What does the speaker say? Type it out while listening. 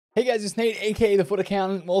Hey guys, it's Nate, aka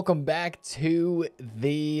TheFutAccountant. Welcome back to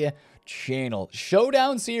the channel.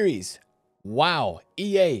 Showdown Series. Wow,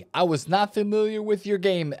 EA, I was not familiar with your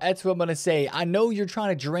game. That's what I'm going to say. I know you're trying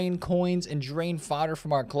to drain coins and drain fodder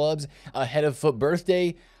from our clubs ahead of Foot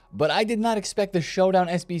Birthday, but I did not expect the Showdown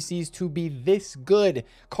SBCs to be this good.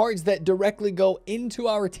 Cards that directly go into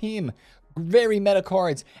our team. Very meta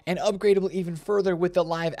cards and upgradable even further with the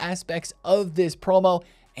live aspects of this promo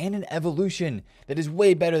and an evolution that is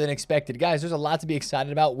way better than expected. Guys, there's a lot to be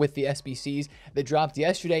excited about with the SBCs that dropped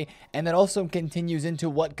yesterday, and that also continues into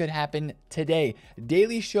what could happen today.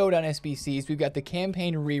 Daily Showdown SBCs, we've got the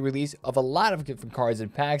campaign re-release of a lot of different cards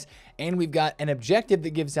and packs, and we've got an objective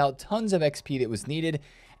that gives out tons of XP that was needed.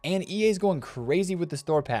 And EA is going crazy with the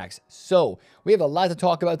store packs. So we have a lot to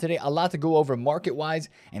talk about today, a lot to go over market-wise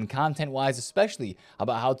and content-wise, especially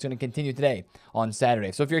about how it's going to continue today on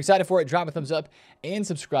Saturday. So if you're excited for it, drop a thumbs up and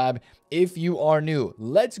subscribe if you are new.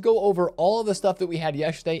 Let's go over all of the stuff that we had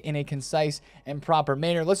yesterday in a concise and proper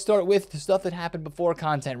manner. Let's start with the stuff that happened before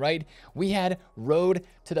content, right? We had Road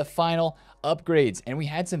to the Final upgrades, and we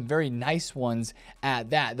had some very nice ones at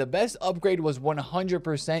that. The best upgrade was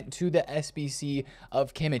 100% to the SBC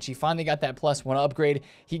of Kimmich. He finally got that +1 upgrade.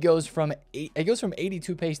 He goes from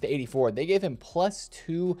 82 pace to 84. They gave him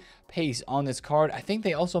 +2 pace on this card. I think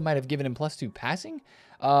they also might have given him +2 passing.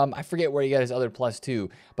 I forget where he got his other +2,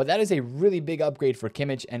 but that is a really big upgrade for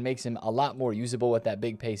Kimmich and makes him a lot more usable with that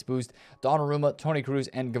big pace boost. Donnarumma, Toni Kroos,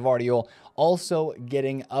 and Gvardiol also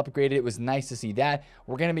getting upgraded. It was nice to see that.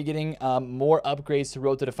 We're going to be getting more upgrades to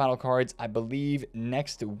Road to the Final cards, I believe,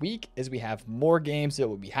 next week as we have more games that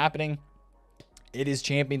will be happening. It is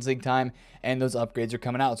Champions League time, and those upgrades are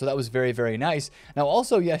coming out. So that was very, very nice. Now,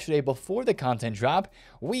 also yesterday, before the content drop,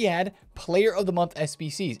 we had Player of the Month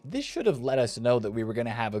SBCs. This should have let us know that we were going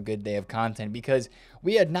to have a good day of content, because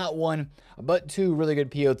we had not one, but two really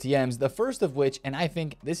good POTMs. The first of which, and I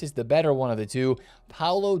think this is the better one of the two,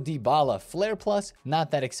 Paulo Dybala. Flair Plus,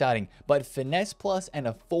 not that exciting, but Finesse Plus and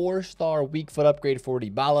a 4-star weak foot upgrade for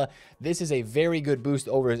Dybala. This is a very good boost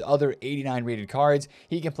over his other 89 rated cards.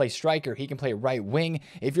 He can play striker. He can play right wing.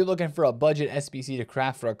 If you're looking for a budget SBC to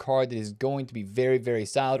craft for a card that is going to be very, very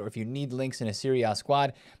solid, or if you need links in a Serie A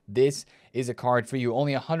squad, this is a card for you.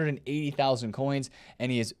 Only 180,000 coins,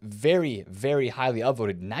 and he is very, very highly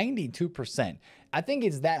upvoted, 92%. I think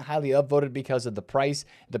it's that highly upvoted because of the price,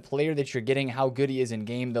 the player that you're getting, how good he is in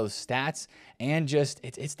game, those stats, and just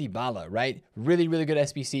it's Dybala, right? Really, really good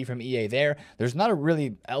SBC from EA there. There's not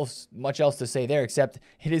much else to say there, except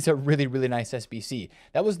it is a really, really nice SBC.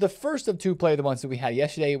 That was the first of two Player of the Months that we had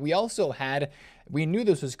yesterday. We also had, we knew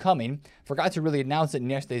this was coming, forgot to really announce it in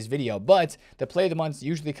yesterday's video, but the Player of the Months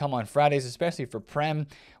usually come on Fridays, especially for Prem.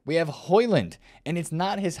 We have Højlund, and it's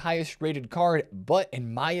not his highest rated card, but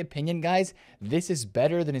in my opinion, guys, this is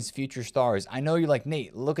better than his Future Stars. I know you're like,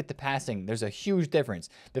 Nate, look at the passing. There's a huge difference.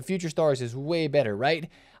 The Future Stars is way better, right?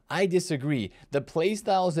 I disagree. The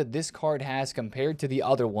playstyles that this card has compared to the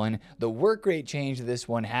other one, the work rate change that this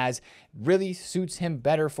one has, really suits him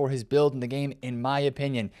better for his build in the game, in my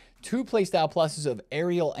opinion. Two playstyle pluses of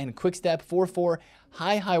Aerial and Quickstep, 4-4,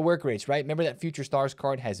 high work rates, right? Remember that Future Stars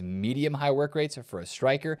card has medium high work rates for a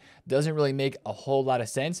striker. Doesn't really make a whole lot of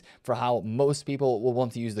sense for how most people will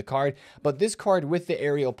want to use the card. But this card with the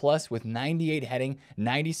Aerial Plus, with 98 heading,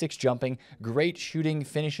 96 jumping, great shooting,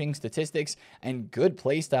 finishing statistics, and good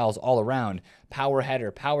playstyles all around. Power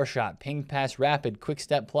header, power shot, ping pass rapid, quick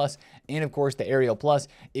step plus, and of course the Aerial Plus.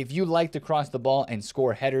 If you like to cross the ball and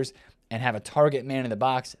score headers and have a target man in the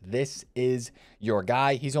box, this is your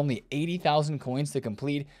guy. He's only 80,000 coins to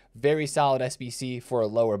complete. Very solid SBC for a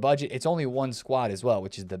lower budget. It's only one squad as well,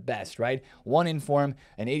 which is the best, right? One inform,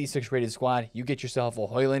 an 86 rated squad. You get yourself a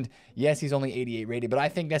Højlund. Yes, he's only 88 rated, but I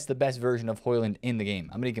think that's the best version of Højlund in the game.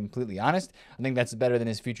 I'm going to be completely honest. I think that's better than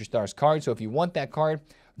his Future Stars card. So if you want that card,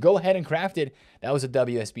 go ahead and craft it. That was a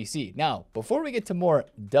WSBC. Now, before we get to more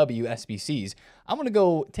WSBCs, I'm going to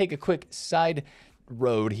go take a quick side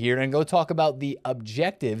road here and go talk about the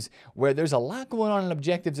objectives, where there's a lot going on in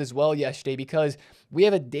objectives as well yesterday, because we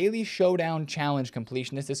have a daily showdown challenge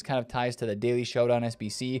completionist. This kind of ties to the daily showdown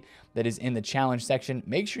SBC that is in the challenge section.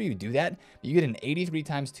 Make sure you do that. You get an 83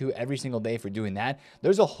 times 2 every single day for doing that.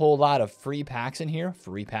 There's a whole lot of free packs in here,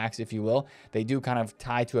 free packs if you will. They do kind of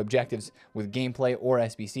tie to objectives with gameplay or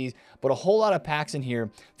SBCs, but a whole lot of packs in here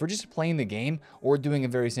for just playing the game or doing a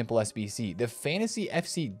very simple SBC. The Fantasy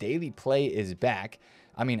FC daily play is back.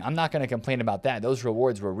 I mean, I'm not going to complain about that. Those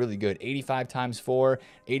rewards were really good. 85 times 4,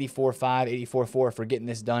 84.5, 84.4 for getting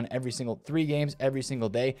this done every single 3 games, every single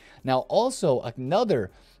day. Now, also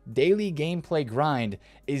another daily gameplay grind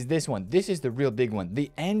is this one. This is the real big one.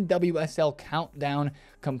 The NWSL Countdown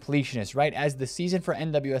Completionist, right? As the season for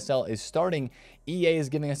NWSL is starting, EA is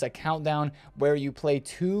giving us a countdown where you play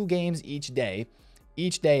 2 games each day.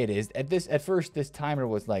 Each day it is. At first, this timer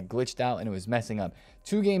was like glitched out and it was messing up.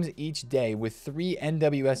 2 games each day with 3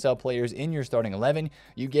 NWSL players in your starting 11.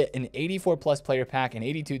 You get an 84 plus player pack, an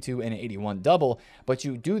 82-2, and an 81 double. But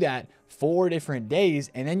you do that 4 different days,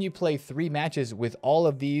 and then you play 3 matches with all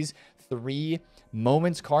of these 3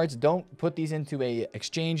 moments cards. Don't put these into a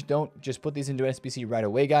exchange. Don't just put these into an SBC right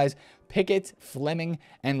away, guys. Pickett, Fleming,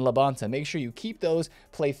 and Labonta. Make sure you keep those,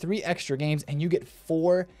 play 3 extra games, and you get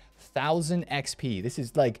 4,000 XP.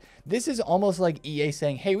 This is almost like EA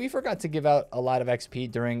saying, hey, we forgot to give out a lot of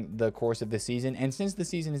XP during the course of the season, and since the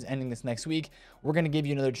season is ending this next week, we're going to give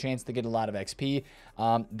you another chance to get a lot of XP.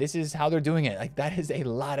 This is how they're doing it. Like, that is a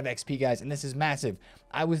lot of XP, guys, and this is massive.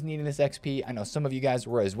 I was needing this XP. I know some of you guys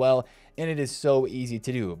were as well, and it is so easy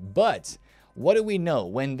to do. But what do we know?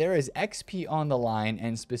 When there is XP on the line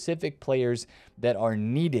and specific players that are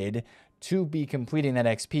needed to be completing that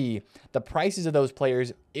XP, the prices of those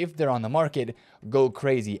players, if they're on the market, go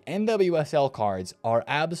crazy. NWSL cards are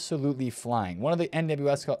absolutely flying. One of the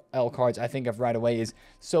NWSL cards I think of right away is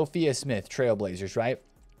Sophia Smith, Trailblazers, right?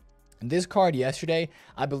 This card yesterday,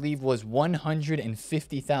 I believe, was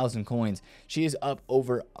 150,000 coins. She is up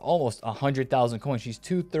over almost 100,000 coins. She's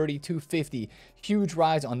 230, 250. Huge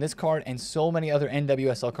rise on this card and so many other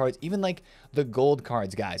NWSL cards, even like the gold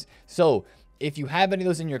cards, guys. So if you have any of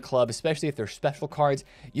those in your club, especially if they're special cards,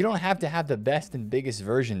 you don't have to have the best and biggest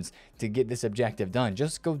versions to get this objective done.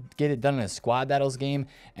 Just go get it done in a squad battles game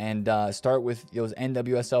and start with those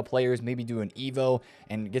NWSL players, maybe do an Evo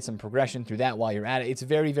and get some progression through that while you're at it. It's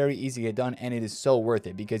very, very easy to get done, and it is so worth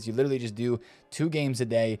it because you literally just do 2 games a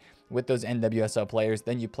day with those NWSL players.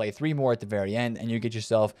 Then you play 3 more at the very end, and you get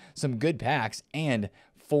yourself some good packs and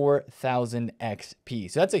 4,000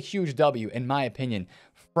 XP. So that's a huge W, in my opinion,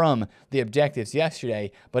 from the objectives yesterday,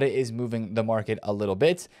 but it is moving the market a little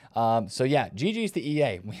bit. So yeah, GG's to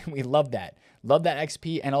EA. We love that. Love that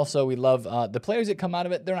XP, and also we love the players that come out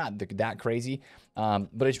of it. They're not that crazy, but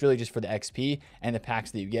it's really just for the XP and the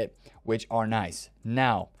packs that you get, which are nice.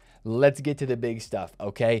 Now, let's get to the big stuff,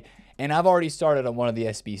 okay? And I've already started on one of the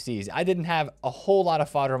SBCs. I didn't have a whole lot of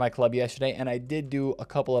fodder in my club yesterday, and I did do a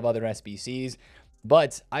couple of other SBCs,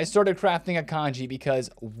 but I started crafting a kanji because,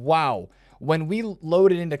 wow, when we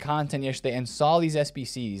loaded into content yesterday and saw these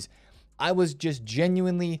SBCs, I was just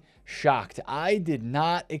genuinely shocked. I did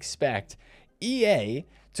not expect EA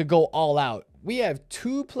to go all out. We have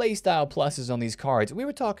 2 playstyle pluses on these cards. We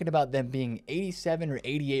were talking about them being 87 or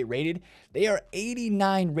 88 rated. They are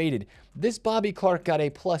 89 rated. This Bobby Clark got a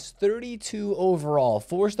plus 32 overall,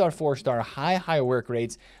 4-star, 4-star, high work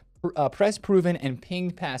rates, press proven and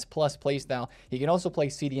pinged pass plus playstyle. He can also play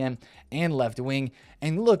CDM and left wing.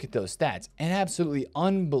 And look at those stats. An absolutely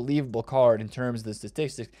unbelievable card in terms of the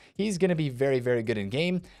statistics. He's going to be very, very good in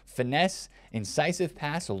game. Finesse, incisive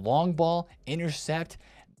pass, long ball, intercept,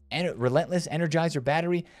 and relentless energizer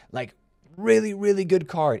battery. Like, really, really good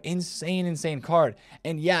card. Insane card.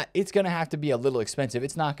 And yeah, it's going to have to be a little expensive.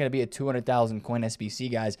 It's not going to be a 200,000 coin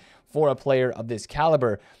SBC, guys, for a player of this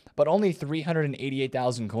caliber. But only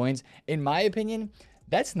 388,000 coins, in my opinion,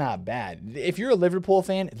 that's not bad. If you're a Liverpool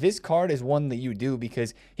fan, this card is one that you do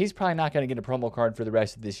because he's probably not going to get a promo card for the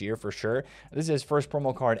rest of this year for sure. This is his first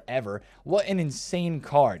promo card ever. What an insane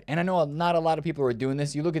card. And I know not a lot of people are doing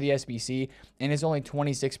this. You look at the SBC and it's only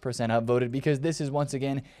 26% upvoted because this is once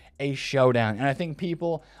again a showdown. And I think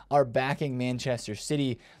people are backing Manchester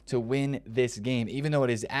City to win this game, even though it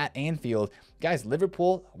is at Anfield. Guys,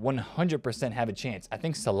 Liverpool 100% have a chance. I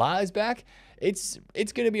think Salah is back. It's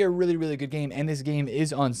going to be a really, really good game, and this game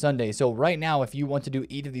is on Sunday. So right now, if you want to do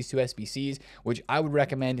either of these 2 SBCs, which I would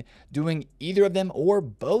recommend doing either of them or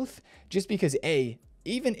both, just because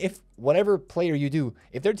even if whatever player you do,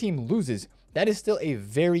 if their team loses, that is still a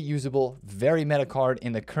very usable, very meta card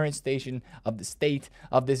in the current state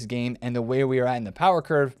of this game and the way we are at in the power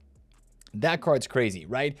curve. That card's crazy,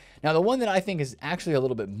 right? Now, the one that I think is actually a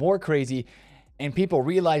little bit more crazy, and people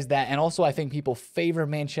realize that, and also I think people favor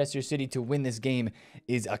Manchester City to win this game,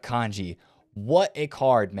 is Akanji. What a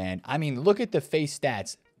card, man. I mean, look at the face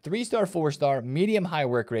stats. 3-star, 4-star, medium high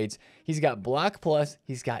work rates. He's got block plus,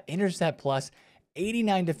 he's got intercept plus,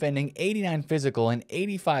 89 defending, 89 physical, and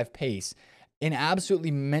 85 pace. An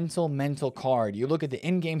absolutely mental card. You look at the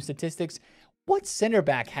in-game statistics, What center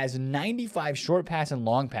back has 95 short pass and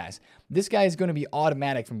long pass? This guy is going to be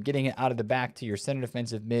automatic from getting it out of the back to your center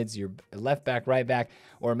defensive mids, your left back, right back,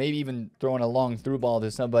 or maybe even throwing a long through ball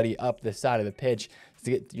to somebody up the side of the pitch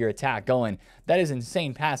to get your attack going. That is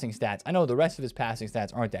insane passing stats. I know the rest of his passing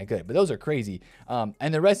stats aren't that good, but those are crazy.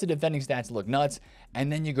 And the rest of the defending stats look nuts.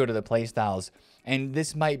 And then you go to the play styles, and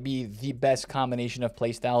this might be the best combination of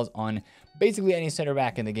play styles on basically any center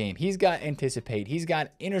back in the game. He's got anticipate, he's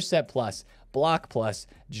got intercept plus, block plus,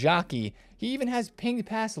 jockey. He even has ping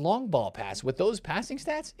pass, long ball pass. With those passing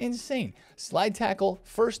stats, insane. Slide tackle,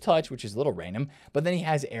 first touch, which is a little random, but then he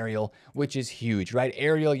has aerial, which is huge, right?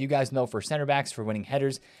 Aerial, you guys know, for center backs, for winning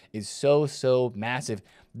headers, is so massive.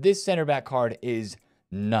 This center back card is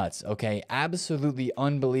nuts, okay? Absolutely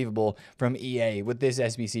unbelievable from EA with this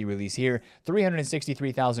SBC release here.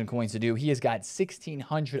 363,000 coins to do. He has got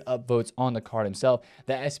 1,600 upvotes on the card himself.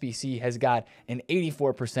 The SBC has got an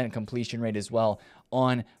 84% completion rate as well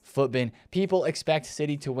on Futbin. People expect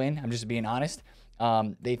City to win. I'm just being honest.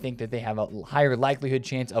 They think that they have a higher likelihood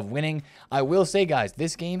chance of winning. I will say, guys,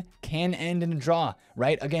 this game can end in a draw,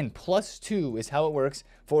 right? Again, +2 is how it works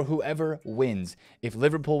for whoever wins. If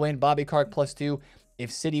Liverpool win, Bobby Clark +2.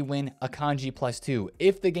 If City win, Akanji +2.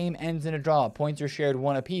 If the game ends in a draw, points are shared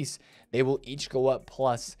 1 apiece, they will each go up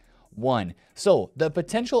 +1. So the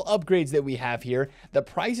potential upgrades that we have here, the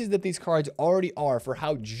prices that these cards already are for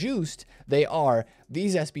how juiced they are,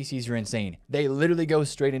 these SBCs are insane. They literally go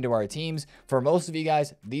straight into our teams. For most of you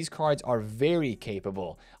guys, these cards are very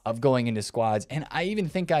capable of going into squads. And I even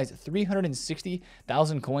think, guys,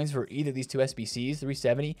 360,000 coins for either of these two SBCs,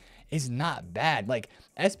 370, is not bad. Like,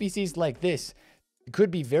 SBCs like this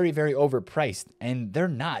could be very overpriced, and they're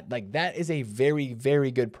not. Like, that is a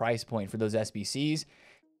very good price point for those SBCs.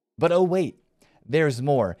 But oh wait, there's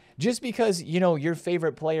more. Just because, you know, your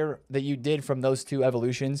favorite player that you did from those two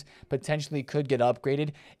evolutions potentially could get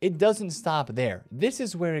upgraded, it doesn't stop there. This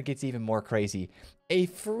is where it gets even more crazy. A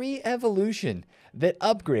free evolution that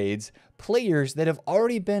upgrades players that have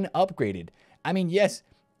already been upgraded. I mean, yes,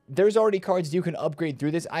 there's already cards you can upgrade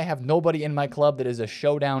through this. I have nobody in my club that is a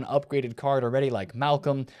Showdown upgraded card already, like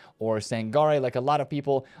Malcolm or Sangare, like a lot of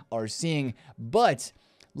people are seeing. But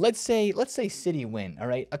let's say City win, all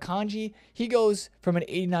right? Akanji, he goes from an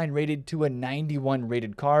 89 rated to a 91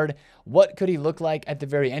 rated card. What could he look like at the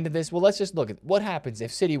very end of this? Well, let's just look at what happens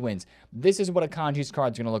if City wins. This is what Akanji's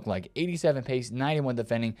card's going to look like. 87 pace, 91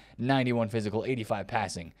 defending, 91 physical, 85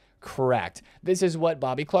 passing. Correct. This is what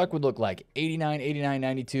Bobby Clark would look like. 89, 89,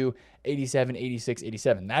 92, 87, 86,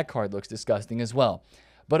 87. That card looks disgusting as well.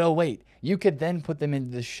 But oh wait, you could then put them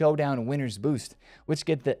into the Showdown Winners Boost, which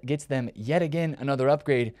gets them yet again another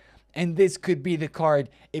upgrade. And this could be the card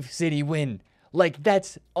if City win. Like,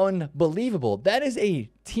 that's unbelievable. That is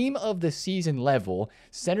a team of the season level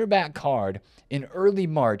center back card in early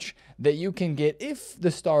March that you can get if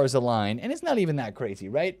the stars align. And it's not even that crazy,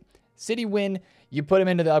 right? City win, you put them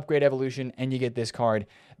into the upgrade evolution, and you get this card.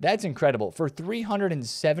 That's incredible. For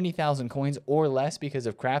 370,000 coins or less because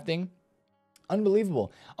of crafting,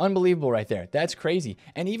 unbelievable. Unbelievable right there. That's crazy.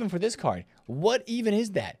 And even for this card, what even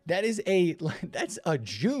is that? That's a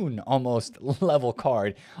June almost level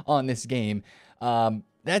card on this game.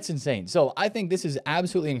 That's insane. So I think this is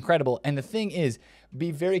absolutely incredible. And the thing is, be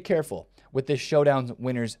very careful with this Showdown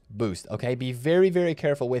Winners Boost, okay? Be very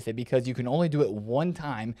careful with it because you can only do it one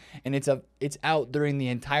time, and it's out during the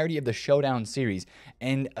entirety of the Showdown series.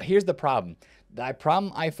 And here's the problem. The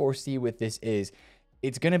problem I foresee with this is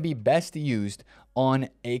it's going to be best used on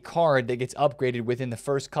a card that gets upgraded within the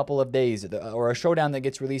first couple of days, or a showdown that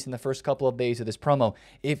gets released in the first couple of days of this promo.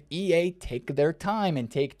 If EA take their time and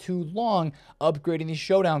take too long upgrading these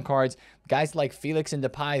showdown cards, guys like Felix and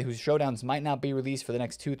Depay, whose showdowns might not be released for the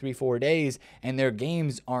next 2, 3, 4 days, and their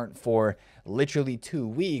games aren't for literally 2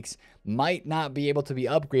 weeks, might not be able to be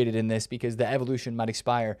upgraded in this because the evolution might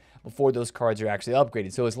expire before those cards are actually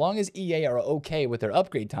upgraded. So as long as EA are okay with their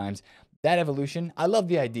upgrade times, that evolution, I love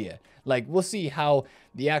the idea. Like, we'll see how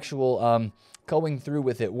the actual going through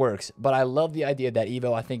with it works, but I love the idea of that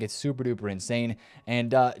Evo. I think it's super duper insane.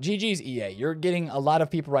 And GG's EA. You're getting a lot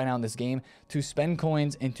of people right now in this game to spend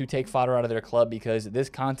coins and to take fodder out of their club because this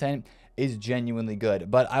content is genuinely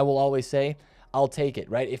good. But I will always say, I'll take it,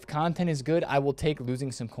 right? If content is good, I will take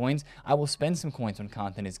losing some coins. I will spend some coins when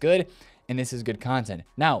content is good, and this is good content.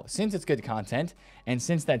 Now, since it's good content, and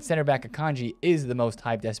since that center back Akanji is the most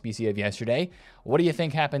hyped SBC of yesterday, what do you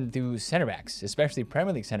think happened to center backs, especially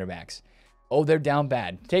Premier League center backs? Oh, they're down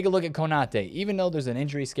bad. Take a look at Konate. Even though there's an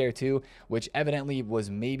injury scare too, which evidently was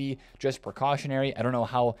maybe just precautionary. I don't know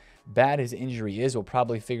how bad his injury is. We'll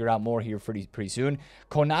probably figure out more here pretty soon.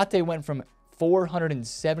 Konate went from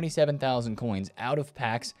 477,000 coins out of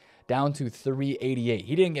packs down to 388.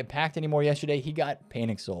 He didn't get packed anymore yesterday. He got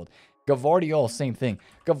panic sold. Gavardiol, same thing.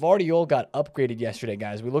 Gavardiol got upgraded yesterday,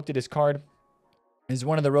 guys. We looked at his card. Is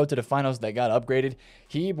one of the road to the finals that got upgraded.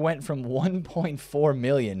 He went from 1.4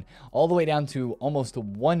 million all the way down to almost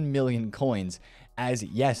 1 million coins. As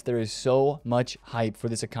yes, there is so much hype for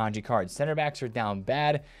this Akanji card. Center backs are down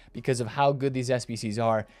bad because of how good these SBCs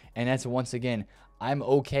are. And that's, once again, I'm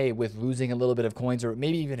okay with losing a little bit of coins, or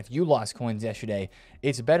maybe even if you lost coins yesterday,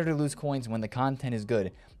 it's better to lose coins when the content is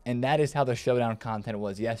good. And that is how the Showdown content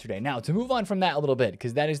was yesterday. Now, to move on from that a little bit,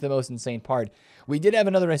 because that is the most insane part, we did have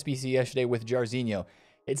another SBC yesterday with Jarzinho.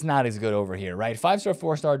 It's not as good over here, right? 5-star,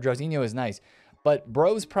 4-star, Jarzinho is nice. But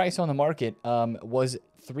bro's price on the market was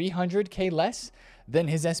 300k less than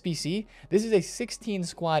his SBC. This is a 16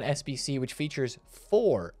 squad SBC, which features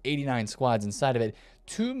 4 89 squads inside of it.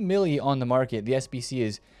 2 milli on the market. The SBC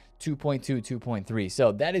is 2.2, 2.3.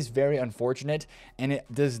 So that is very unfortunate, and it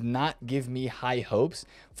does not give me high hopes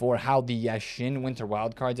for how the Yashin Winter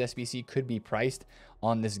Wildcards SBC could be priced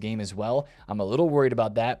on this game as well. I'm a little worried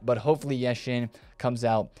about that, but hopefully Yashin comes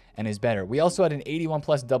out and is better. We also had an 81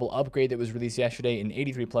 plus double upgrade that was released yesterday, an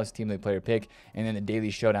 83 plus team league player pick, and then the daily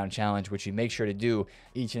showdown challenge, which you make sure to do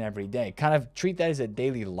each and every day. Kind of treat that as a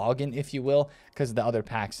daily login, if you will, because of the other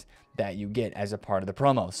packs that you get as a part of the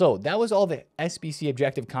promo. So that was all the SBC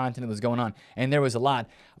objective content that was going on, and there was a lot,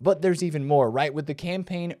 but there's even more, right? With the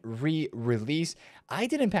campaign re-release, I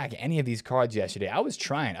didn't pack any of these cards yesterday. I was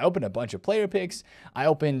trying. I opened a bunch of player picks. I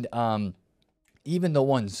opened even the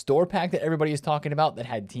one store pack that everybody is talking about that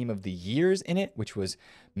had Team of the Years in it, which was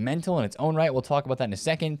mental in its own right. We'll talk about that in a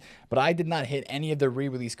second. But I did not hit any of the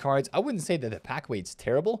re-release cards. I wouldn't say that the pack weight's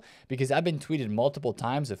terrible, because I've been tweeted multiple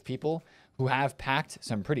times of people who have packed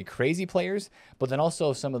some pretty crazy players, but then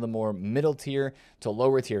also some of the more middle tier to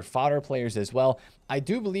lower tier fodder players as well. I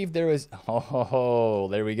do believe there was,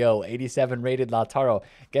 there we go, 87 rated Lautaro.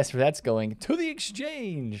 Guess where that's going? To the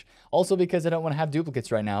exchange. Also because I don't want to have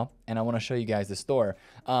duplicates right now, and I want to show you guys the store.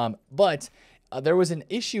 There was an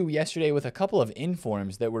issue yesterday with a couple of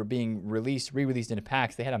informs that were being re-released into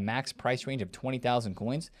packs. They had a max price range of 20,000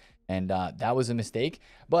 coins, and that was a mistake.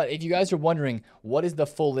 But if you guys are wondering what is the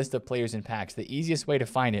full list of players in packs, the easiest way to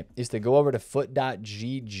find it is to go over to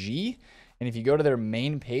TheFutAccountant, and if you go to their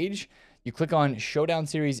main page, you click on Showdown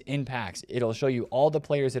Series in packs. It'll show you all the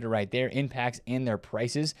players that are right there in packs and their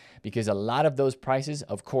prices, because a lot of those prices,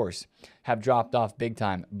 of course, have dropped off big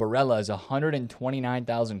time. Barella is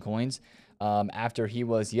 129,000 coins. After he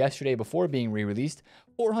was yesterday before being re-released,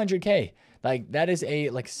 400k. Like, that is a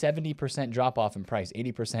 70% drop off in price,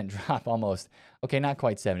 80% drop almost. Okay, not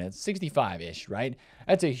quite 70, it's 65-ish, right?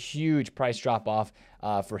 That's a huge price drop off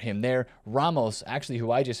for him there. Ramos, actually,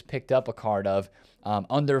 who I just picked up a card of,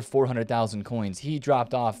 under 400,000 coins. He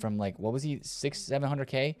dropped off from what was he,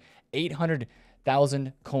 700k?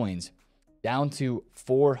 800,000 coins. Down to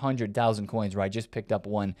 400,000 coins, where I just picked up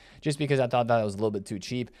one just because I thought that was a little bit too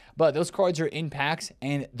cheap. But those cards are in packs,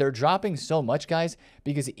 and they're dropping so much, guys,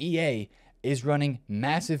 because EA is running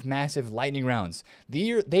massive lightning rounds.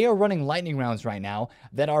 They are running lightning rounds right now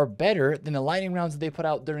that are better than the lightning rounds that they put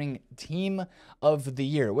out during Team of the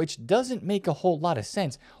Year, which doesn't make a whole lot of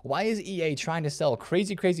sense. Why is EA trying to sell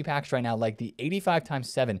crazy packs right now, like the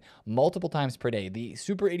 85x7 multiple times per day, the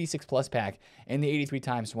Super 86 Plus pack, and the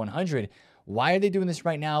 83x100? Why are they doing this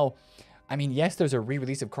right now? I mean, yes, there's a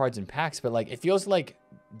re-release of cards and packs, but it feels like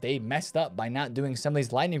they messed up by not doing some of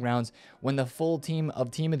these lightning rounds when the full team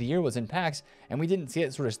of the Year was in packs, and we didn't see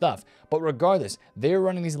that sort of stuff. But regardless, they're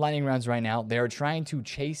running these lightning rounds right now. They're trying to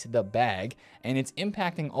chase the bag, and it's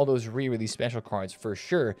impacting all those re-release special cards for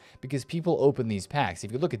sure, because people open these packs.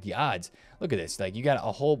 If you look at the odds, look at this. You got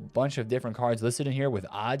a whole bunch of different cards listed in here with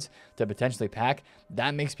odds to potentially pack.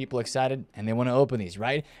 That makes people excited, and they want to open these,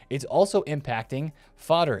 right? It's also impacting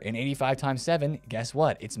fodder in 85x7. Guess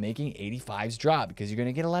what? It's making 85s drop, because you're going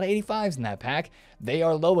to get a lot of 85s in that pack. They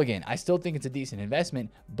are low again. I still think it's a decent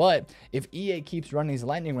investment, but if EA keeps running these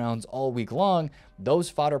lightning rounds all week long, those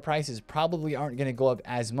fodder prices probably aren't going to go up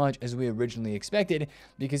as much as we originally expected,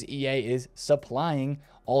 because EA is supplying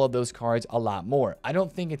all of those cards a lot more. I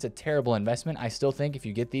don't think it's a terrible investment. I still think if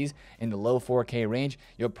you get these in the low 4K range,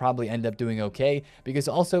 you'll probably end up doing okay, because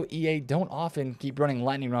also EA don't often keep running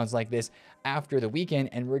lightning rounds like this after the weekend,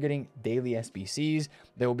 and we're getting daily SBCs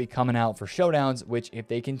that will be coming out for showdowns, which if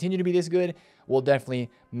they continue to be this good, will definitely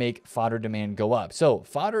make fodder demand go up. So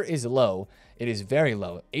fodder is low. It is very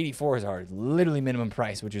low. 84s are literally minimum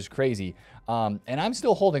price, which is crazy. And I'm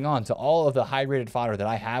still holding on to all of the high rated fodder that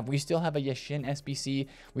I have. We still have a Yashin SBC.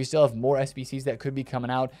 We still have more SBCs that could be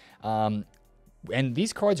coming out. And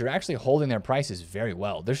these cards are actually holding their prices very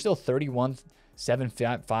well. They're still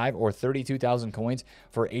 31,755 or 32,000 coins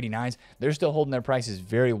for 89s. They're still holding their prices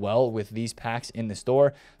very well with these packs in the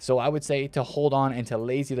store. So I would say to hold on and to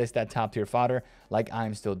lazy list that top tier fodder like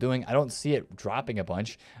I'm still doing. I don't see it dropping a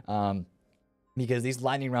bunch. Because these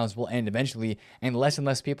lightning rounds will end eventually, and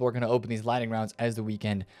less people are going to open these lightning rounds as the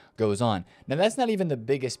weekend goes on. Now, that's not even the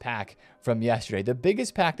biggest pack from yesterday. The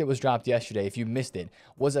biggest pack that was dropped yesterday, if you missed it,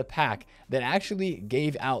 was a pack that actually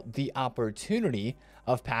gave out the opportunity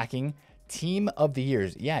of packing Team of the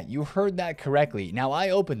Years. Yeah, you heard that correctly. Now,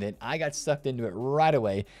 I opened it. I got sucked into it right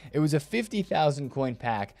away. It was a 50,000 coin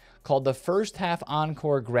pack called the First Half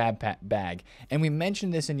Encore Grab Bag. And we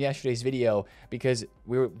mentioned this in yesterday's video because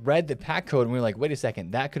we read the pack code and we were like, wait a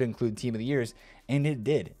second, that could include Team of the Years. And it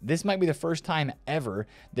did. This might be the first time ever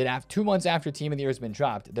that 2 months after Team of the Year has been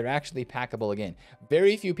dropped, they're actually packable again.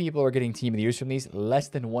 Very few people are getting Team of the Years from these. Less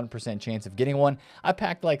than 1% chance of getting one. I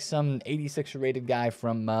packed like some 86 rated guy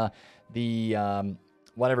from the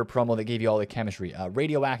whatever promo that gave you all the chemistry.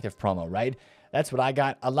 Radioactive promo, right? That's what I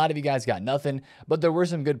got. A lot of you guys got nothing, but there were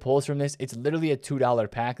some good pulls from this. It's literally a $2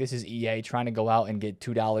 pack. This is EA trying to go out and get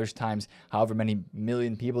 $2 times however many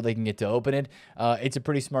million people they can get to open it. It's a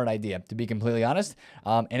pretty smart idea, to be completely honest,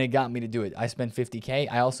 and it got me to do it. I spent 50K.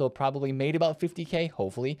 I also probably made about 50K,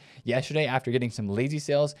 hopefully, yesterday after getting some lazy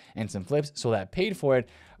sales and some flips, so that paid for it.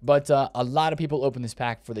 But a lot of people opened this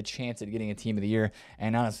pack for the chance at getting a Team of the Year,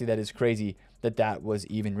 and honestly, that is crazy that was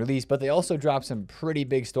even released. But they also dropped some pretty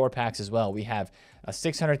big store packs as well. We have a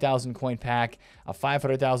 600,000 coin pack, a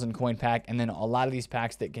 500,000 coin pack, and then a lot of these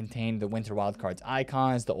packs that contain the Winter Wildcards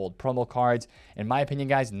icons, the old promo cards. In my opinion,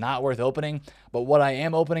 guys, not worth opening. But what I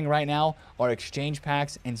am opening right now are exchange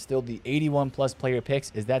packs and still the 81 plus player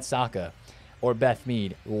picks. Is that Sokka or Beth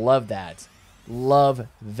Mead? Love that. Love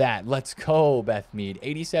that. Let's go, Beth Mead.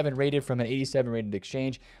 87 rated from an 87 rated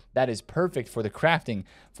exchange. That is perfect for the crafting,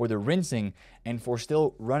 for the rinsing, and for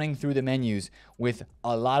still running through the menus with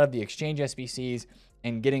a lot of the exchange SBCs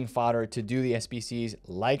and getting fodder to do the SBCs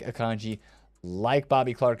like Akanji, like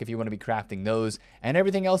Bobby Clark if you want to be crafting those, and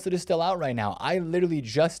everything else that is still out right now. I literally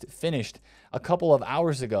just finished a couple of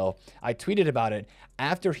hours ago. I tweeted about it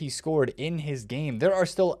after he scored in his game. There are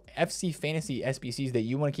still FC Fantasy SBCs that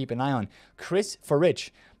you want to keep an eye on. Chris Farich,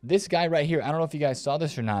 this guy right here, I don't know if you guys saw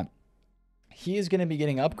this or not. He is going to be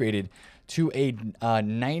getting upgraded to a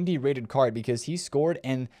 90 rated card because he scored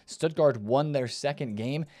and Stuttgart won their second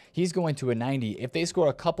game. He's going to a 90. If they score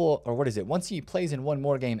a couple, or what is it? Once he plays in one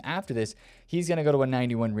more game after this, he's going to go to a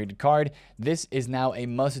 91 rated card. This is now a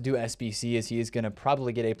must-do SBC as he is going to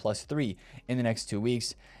probably get a +3 in the next 2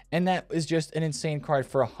 weeks. And that is just an insane card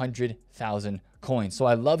for 100,000 coins. So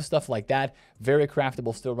I love stuff like that. Very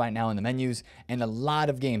craftable still right now in the menus, and a lot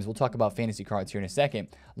of games. We'll talk about fantasy cards here in a second.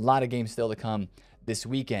 A lot of games still to come this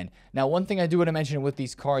weekend. Now, one thing I do want to mention with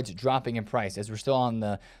these cards dropping in price, as we're still on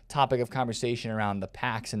the topic of conversation around the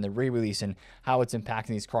packs and the re-release and how it's impacting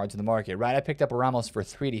these cards in the market, right? I picked up a Ramos for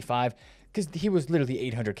 385 because he was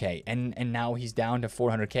literally 800K, and now he's down to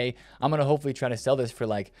 400K. I'm going to hopefully try to sell this for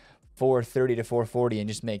like 430 to 440 and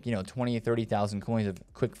just make, 20 or 30,000 coins of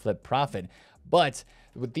quick flip profit. But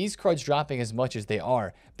with these cards dropping as much as they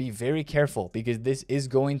are, be very careful because this is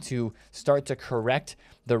going to start to correct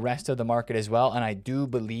the rest of the market as well. And I do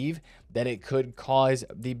believe that it could cause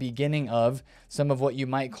the beginning of some of what you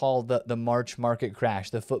might call the March market crash,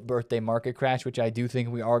 the FUT birthday market crash, which I do think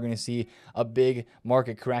we are going to see a big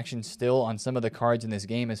market correction still on some of the cards in this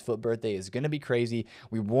game, as FUT birthday is going to be crazy.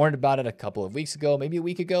 We warned about it a couple of weeks ago, maybe a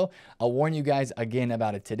week ago. I'll warn you guys again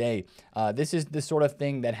about it today. This is the sort of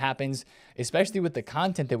thing that happens, especially with the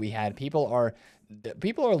content that we had. People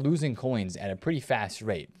are losing coins at a pretty fast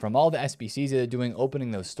rate from all the SBCs that they're doing,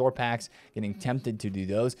 opening those store packs, getting tempted to do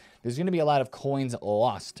those. There's going to be a lot of coins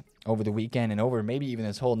lost over the weekend and over maybe even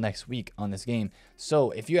this whole next week on this game.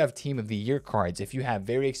 So if you have Team of the Year cards, if you have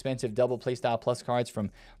very expensive double playstyle plus cards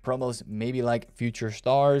from promos, maybe like Future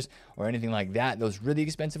Stars or anything like that, those really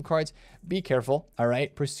expensive cards, be careful, all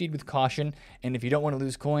right? Proceed with caution. And if you don't want to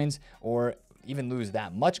lose coins or even lose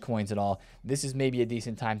that much coins at all, this is maybe a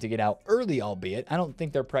decent time to get out early, albeit I don't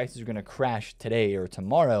think their prices are going to crash today or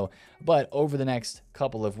tomorrow, but over the next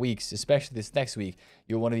couple of weeks, especially this next week,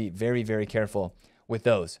 you'll want to be very, very careful with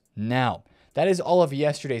those. Now, that is all of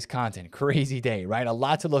yesterday's content. Crazy day, right? A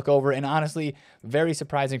lot to look over, and honestly, very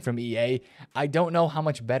surprising from EA. I don't know how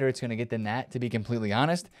much better it's going to get than that, to be completely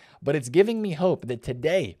honest, but it's giving me hope that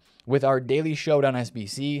today, with our daily Showdown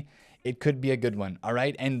SBC, it could be a good one, all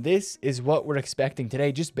right? And this is what we're expecting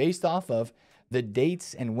today, just based off of the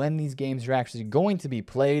dates and when these games are actually going to be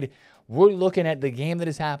played. We're looking at the game that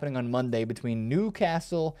is happening on Monday between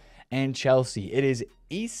Newcastle and Chelsea. It is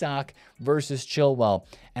Isak versus Chilwell.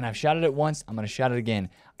 And I've shouted it once. I'm going to shout it again.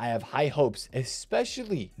 I have high hopes,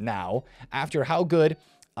 especially now after how good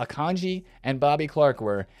Akanji and Bobby Clark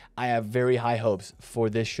were. I have very high hopes for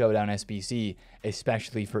this Showdown SBC,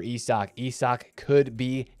 especially for Isak. Isak could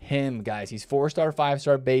be him, guys. He's 4-star,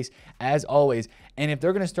 5-star base, as always. And if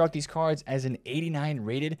they're going to start these cards as an 89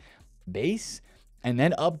 rated base and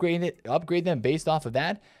then upgrade them based off of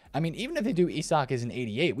that, I mean, even if they do Isak as an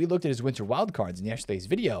 88, we looked at his winter wild cards in yesterday's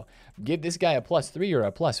video. Give this guy a +3 or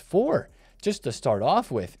a +4 just to start off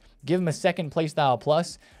with. Give him a second playstyle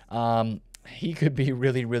plus. He could be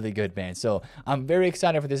really, really good, man. So I'm very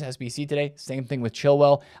excited for this SBC today. Same thing with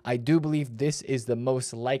Chilwell. I do believe this is the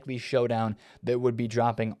most likely showdown that would be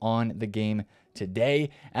dropping on the game today.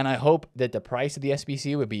 And I hope that the price of the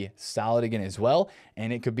SBC would be solid again as well.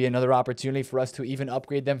 And it could be another opportunity for us to even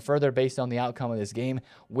upgrade them further based on the outcome of this game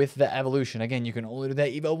with the evolution. Again, you can only do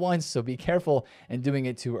that Evo once, so be careful in doing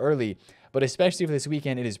it too early. But especially for this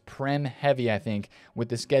weekend, it is Prem heavy, I think, with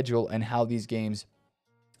the schedule and how these games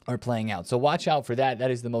are playing out. So watch out for that. That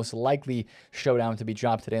is the most likely showdown to be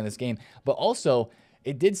dropped today in this game. But also,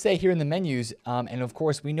 it did say here in the menus, and of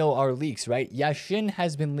course we know our leaks, right? Yashin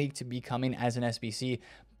has been leaked to be coming as an SBC.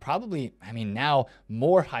 Probably, I mean, now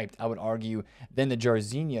more hyped, I would argue, than the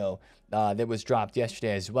Jarzinho that was dropped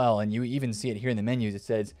yesterday as well. And you even see it here in the menus. It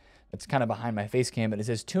says, it's kind of behind my face cam, but it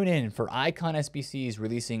says tune in for Icon SBCs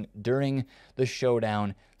releasing during the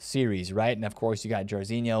Showdown series, right? And of course, you got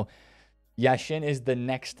Jarzinho. Yashin is the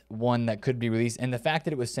next one that could be released. And the fact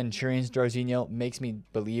that it was Centurion's Jarzinho makes me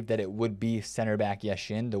believe that it would be center back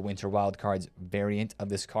Yashin, the Winter Wildcards variant of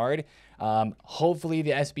this card. Hopefully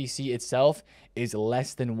the SBC itself is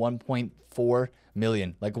less than 1.4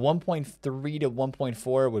 million. Like 1.3 to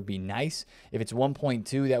 1.4 would be nice. If it's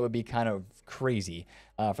 1.2, that would be kind of crazy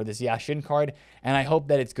for this Yashin card. And I hope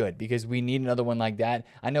that it's good because we need another one like that.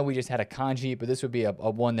 I know we just had a kanji, but this would be a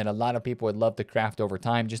one that a lot of people would love to craft over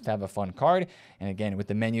time just to have a fun card. And again, with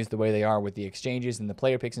the menus the way they are, with the exchanges and the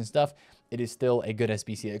player picks and stuff, it is still a good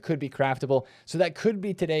SBC. It could be craftable. So that could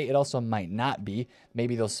be today. It also might not be.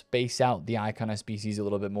 Maybe they'll space out the Icon SBCs a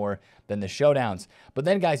little bit more than the Showdowns. But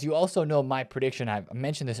then, guys, you also know my prediction. I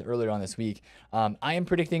mentioned this earlier on this week. I am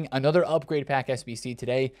predicting another upgrade pack SBC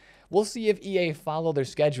today. We'll see if EA follow their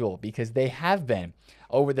schedule because they have been.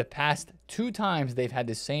 Over the past 2 times, they've had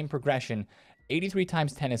the same progression. 83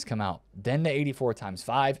 times 10 has come out, then the 84 times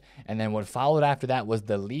 5, and then what followed after that was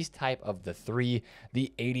the least type of the 3,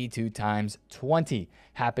 the 82 times 20.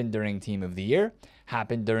 Happened during Team of the Year,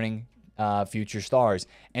 happened during Future Stars.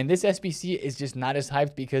 And this SBC is just not as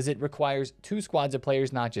hyped because it requires 2 squads of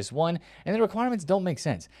players, not just 1, and the requirements don't make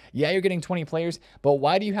sense. Yeah, you're getting 20 players, but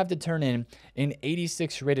why do you have to turn in an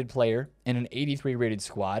 86 rated player and an 83 rated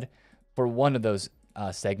squad for one of those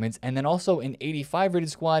segments, and then also an 85 rated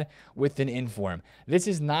squad with an inform? This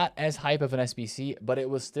is not as hype of an SBC, but it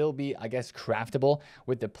will still be, I guess, craftable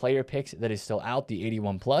with the player picks that is still out, the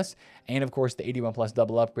 81 plus, and of course the 81 plus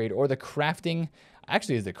double upgrade or the crafting.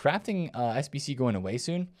 Actually, is the crafting SBC going away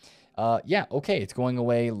soon? Yeah, okay, it's going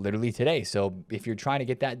away literally today. So if you're trying to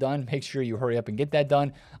get that done, make sure you hurry up and get that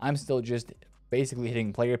done. I'm still just basically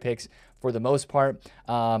hitting player picks for the most part.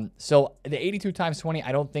 So the 82 times 20,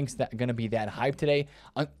 I don't think is going to be that hype today.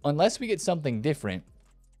 Unless we get something different,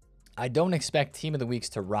 I don't expect Team of the Weeks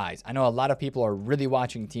to rise. I know a lot of people are really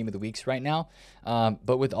watching Team of the Weeks right now,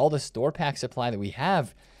 but with all the store pack supply that we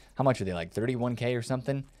have, how much are they, like 31K or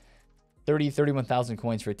something? 31,000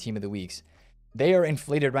 coins for Team of the Weeks. They are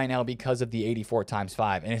inflated right now because of the 84 times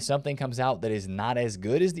 5. And if something comes out that is not as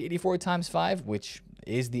good as the 84 times 5, which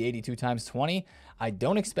is the 82 times 20, I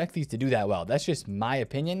don't expect these to do that well. That's just my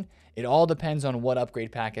opinion. It all depends on what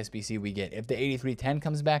upgrade pack SBC we get. If the 8310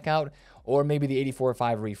 comes back out, or maybe the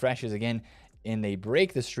 84.5 refreshes again, and they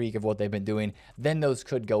break the streak of what they've been doing, then those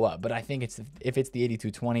could go up. But I think if it's the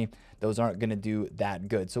 8220, those aren't going to do that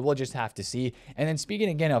good. So we'll just have to see. And then speaking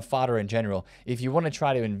again of fodder in general, if you want to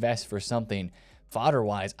try to invest for something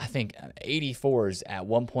fodder-wise, I think 84s at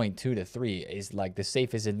 1.2 to 3 is like the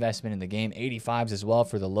safest investment in the game. 85s as well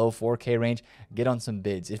for the low 4K range. Get on some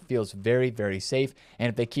bids. It feels very, very safe. And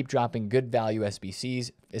if they keep dropping good value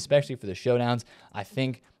SBCs, especially for the showdowns, I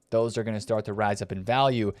think those are going to start to rise up in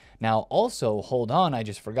value. Now, also, hold on, I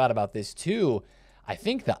just forgot about this too. I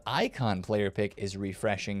think the Icon player pick is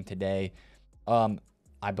refreshing today.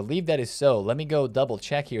 I believe that is so. Let me go double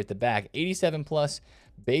check here at the back. 87 plus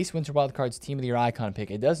base Winter Wildcards Team of the Year Icon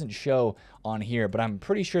pick. It doesn't show on here, but I'm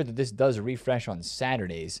pretty sure that this does refresh on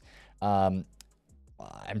Saturdays.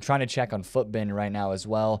 I'm trying to check on Footbin right now as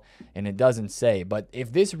well, and it doesn't say. But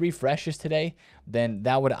if this refreshes today, then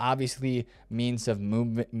that would obviously mean some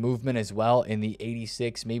movement as well in the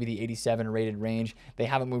 86, maybe the 87 rated range. They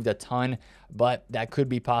haven't moved a ton, but that could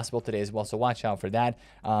be possible today as well, so watch out for that.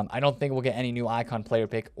 I don't think we'll get any new icon player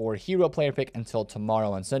pick or hero player pick until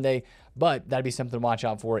tomorrow on Sunday, but that'd be something to watch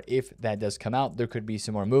out for. If that does come out, there could be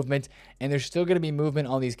some more movement, and there's still going to be movement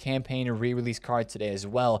on these campaign and re-release cards today as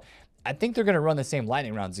well. I think they're going to run the same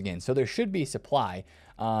lightning rounds again, so there should be supply,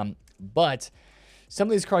 but some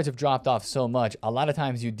of these cards have dropped off so much. A lot of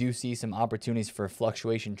times you do see some opportunities for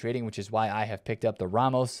fluctuation trading, which is why I have picked up the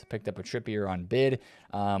Ramos, picked up a Trippier on bid,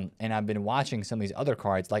 and I've been watching some of these other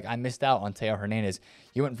cards. Like I missed out on Teo Hernandez.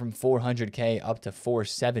 He went from 400K up to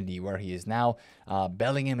 470 where he is now.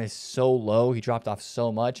 Bellingham is so low. He dropped off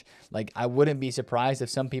so much. Like I wouldn't be surprised if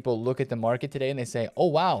some people look at the market today and they say, oh,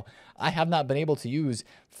 wow, I have not been able to use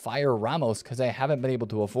Fire Ramos because I haven't been able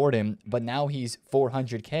to afford him, but now he's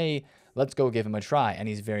 400K. Let's go give him a try, and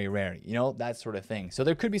he's very rare, you know, that sort of thing. So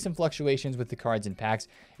there could be some fluctuations with the cards and packs.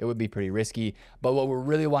 It would be pretty risky, but what we're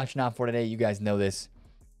really watching out for today, you guys know this,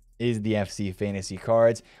 is the FC Fantasy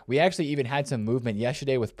cards. We actually even had some movement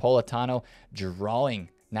yesterday with Politano drawing,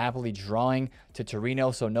 Napoli drawing to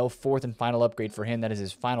Torino, so no fourth and final upgrade for him. That is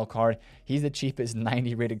his final card. He's the cheapest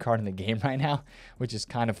 90 rated card in the game right now, which is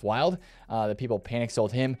kind of wild that people panic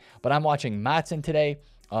sold him. But I'm watching Matson today.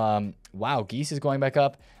 Wow, Geese is going back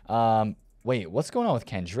up. Wait, what's going on with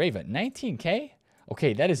Kandreva? 19K?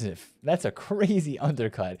 Okay, that's a crazy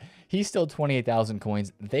undercut. He's still 28,000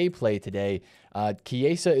 coins. They play today.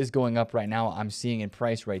 Chiesa is going up right now. I'm seeing in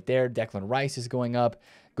price right there. Declan Rice is going up.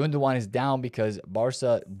 Gundogan is down because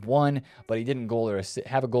Barca won, but he didn't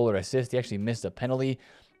have a goal or assist. He actually missed a penalty.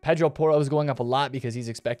 Pedro Porro is going up a lot because he's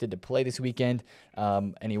expected to play this weekend,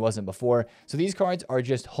 and he wasn't before. So these cards are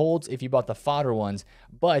just holds if you bought the fodder ones,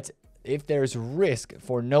 but if there's risk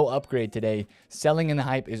for no upgrade today, selling in the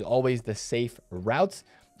hype is always the safe route.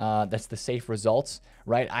 That's the safe results,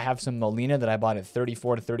 right? I have some Molina that I bought at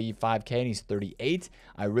 34 to 35K, and he's 38.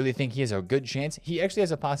 I really think he has a good chance. He actually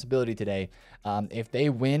has a possibility today. If they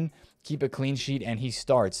win, keep a clean sheet, and he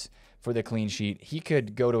starts for the clean sheet, he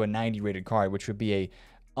could go to a 90 rated card, which would be a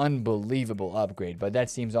unbelievable upgrade, but that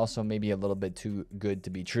seems also maybe a little bit too good to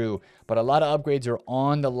be true. But a lot of upgrades are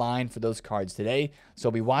on the line for those cards today, so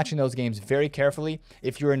be watching those games very carefully.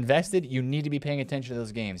 If you're invested, you need to be paying attention to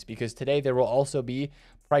those games because today there will also be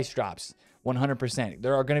price drops. 100%.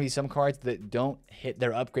 There are going to be some cards that don't hit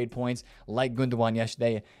their upgrade points like Gundogan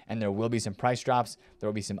yesterday, and there will be some price drops. There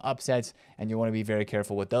will be some upsets, and you want to be very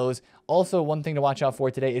careful with those. Also, one thing to watch out for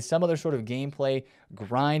today is some other sort of gameplay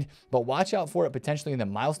grind, but watch out for it potentially in the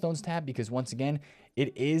milestones tab because once again,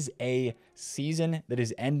 it is a season that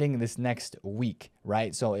is ending this next week,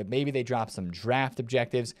 right? So maybe they drop some draft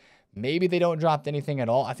objectives. Maybe they don't drop anything at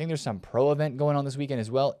all. I think there's some pro event going on this weekend as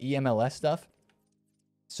well, EMLS stuff.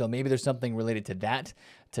 So maybe there's something related to that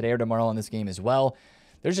today or tomorrow on this game as well.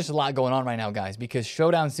 There's just a lot going on right now, guys, because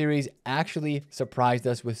Showdown Series actually surprised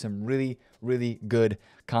us with some really, really good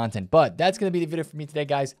content. But that's going to be the video for me today,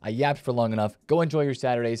 guys. I yapped for long enough. Go enjoy your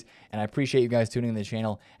Saturdays, and I appreciate you guys tuning in to the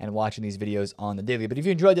channel and watching these videos on the daily. But if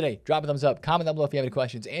you enjoyed today, drop a thumbs up, comment down below if you have any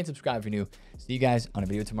questions, and subscribe if you're new. See you guys on a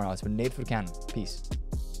video tomorrow. It's been TheFutAccountant. Peace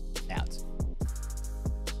out.